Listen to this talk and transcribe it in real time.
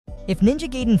If Ninja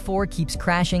Gaiden 4 keeps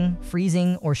crashing,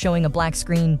 freezing, or showing a black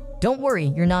screen, don't worry,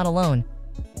 you're not alone.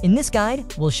 In this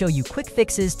guide, we'll show you quick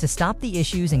fixes to stop the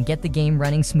issues and get the game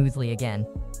running smoothly again.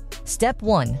 Step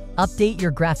 1. Update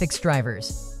your graphics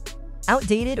drivers.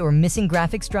 Outdated or missing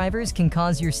graphics drivers can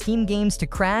cause your Steam games to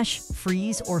crash,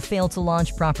 freeze, or fail to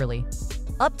launch properly.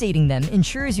 Updating them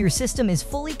ensures your system is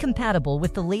fully compatible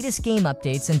with the latest game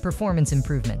updates and performance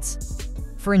improvements.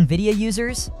 For NVIDIA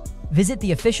users, visit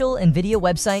the official NVIDIA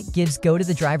website gives go to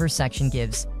the drivers section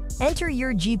gives. Enter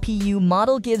your GPU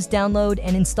model gives download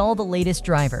and install the latest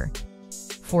driver.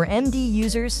 For AMD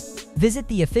users, visit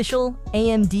the official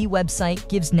AMD website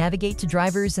gives navigate to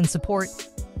drivers and support,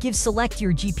 gives select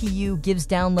your GPU gives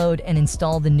download and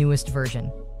install the newest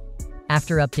version.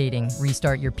 After updating,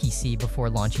 restart your PC before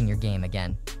launching your game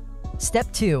again. Step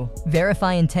 2.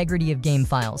 Verify integrity of game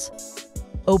files.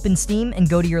 Open Steam and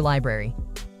go to your library.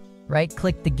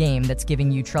 Right-click the game that's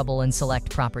giving you trouble and select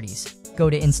Properties. Go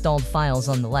to Installed Files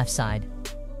on the left side.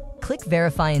 Click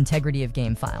Verify integrity of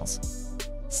game files.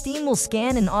 Steam will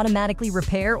scan and automatically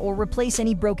repair or replace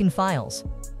any broken files.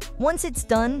 Once it's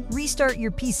done, restart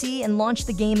your PC and launch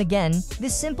the game again.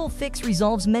 This simple fix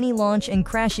resolves many launch and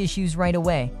crash issues right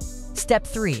away. Step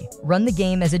 3. Run the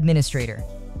game as administrator.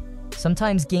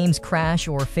 Sometimes games crash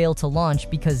or fail to launch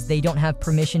because they don't have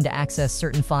permission to access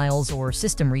certain files or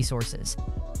system resources.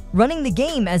 Running the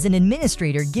game as an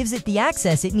administrator gives it the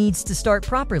access it needs to start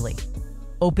properly.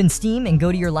 Open Steam and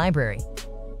go to your library.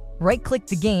 Right-click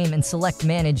the game and select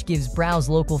Manage gives Browse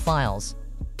local files.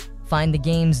 Find the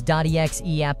game's .exe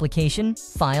application,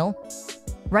 file.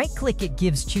 Right-click it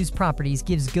gives Choose Properties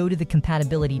gives go to the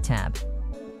Compatibility tab.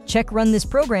 Check Run this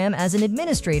program as an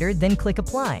administrator, then click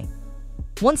Apply.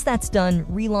 Once that's done,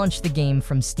 relaunch the game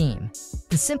from Steam.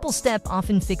 The simple step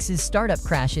often fixes startup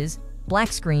crashes,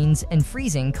 black screens, and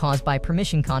freezing caused by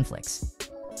permission conflicts.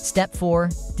 Step 4.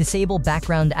 Disable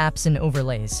background apps and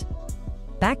overlays.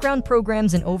 Background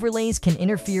programs and overlays can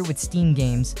interfere with Steam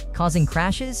games, causing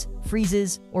crashes,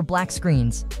 freezes, or black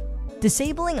screens.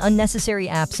 Disabling unnecessary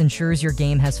apps ensures your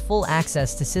game has full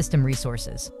access to system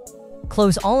resources.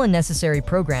 Close all unnecessary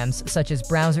programs such as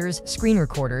browsers, screen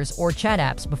recorders, or chat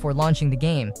apps before launching the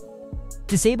game.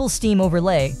 Disable Steam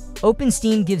Overlay. Open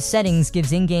Steam gives Settings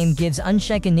gives In-game gives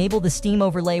Uncheck Enable the Steam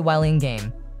Overlay while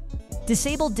in-game.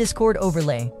 Disable Discord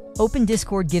Overlay. Open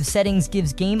Discord gives Settings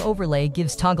gives Game Overlay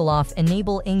gives Toggle Off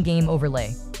Enable In-game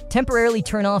Overlay. Temporarily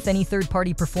turn off any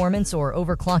third-party performance or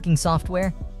overclocking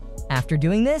software. After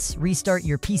doing this, restart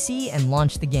your PC and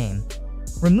launch the game.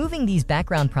 Removing these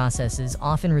background processes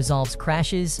often resolves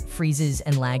crashes, freezes,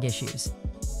 and lag issues.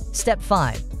 Step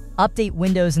 5. Update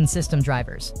Windows and system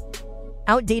drivers.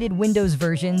 Outdated Windows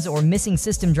versions or missing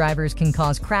system drivers can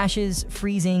cause crashes,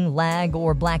 freezing, lag,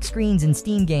 or black screens in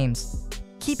Steam games.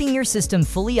 Keeping your system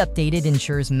fully updated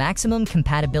ensures maximum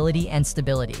compatibility and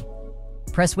stability.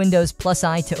 Press Windows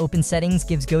 +I to open Settings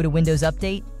gives go to Windows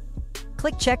Update.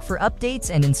 Click Check for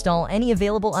updates and install any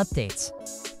available updates.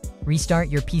 Restart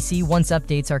your PC once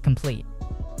updates are complete.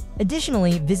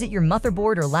 Additionally, visit your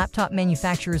motherboard or laptop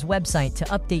manufacturer's website to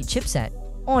update chipset,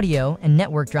 audio, and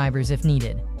network drivers if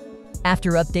needed.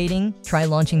 After updating, try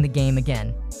launching the game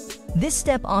again. This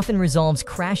step often resolves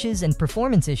crashes and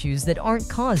performance issues that aren't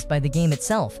caused by the game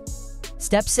itself.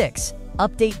 Step 6.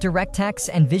 Update DirectX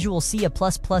and Visual C++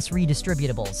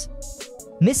 redistributables.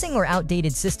 Missing or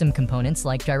outdated system components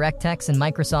like DirectX and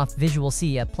Microsoft Visual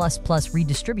C++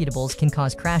 redistributables can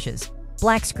cause crashes,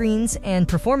 black screens, and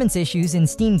performance issues in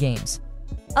Steam games.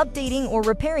 Updating or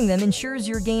repairing them ensures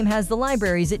your game has the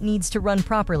libraries it needs to run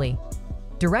properly.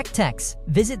 DirectX.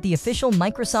 Visit the official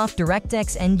Microsoft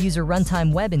DirectX end-user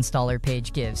runtime web installer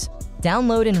page gives.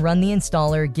 Download and run the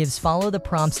installer gives follow the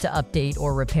prompts to update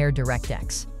or repair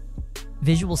DirectX.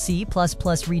 Visual C++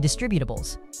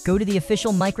 redistributables. Go to the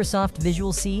official Microsoft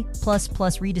Visual C++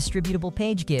 redistributable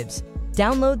page gives.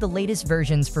 Download the latest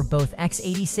versions for both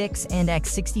x86 and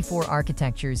x64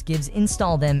 architectures gives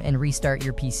install them and restart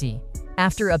your PC.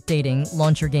 After updating,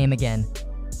 launch your game again.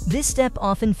 This step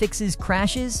often fixes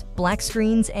crashes, black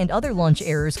screens, and other launch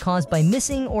errors caused by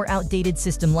missing or outdated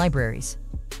system libraries.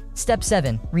 Step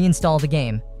 7. Reinstall the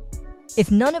game. If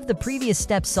none of the previous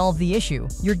steps solve the issue,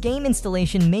 your game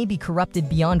installation may be corrupted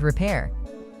beyond repair.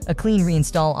 A clean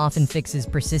reinstall often fixes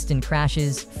persistent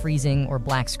crashes, freezing, or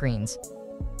black screens.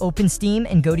 Open Steam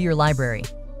and go to your library.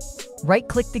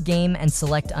 Right-click the game and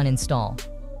select Uninstall.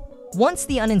 Once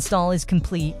the uninstall is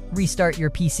complete, restart your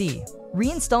PC.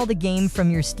 Reinstall the game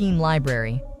from your Steam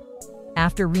library.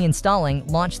 After reinstalling,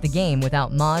 launch the game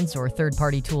without mods or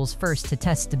third-party tools first to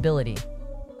test stability.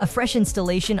 A fresh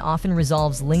installation often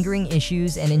resolves lingering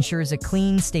issues and ensures a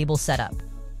clean, stable setup.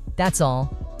 That's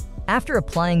all. After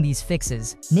applying these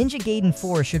fixes, Ninja Gaiden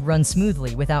 4 should run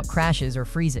smoothly without crashes or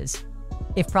freezes.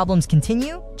 If problems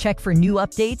continue, check for new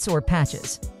updates or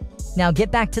patches. Now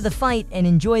get back to the fight and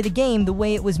enjoy the game the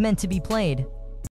way it was meant to be played.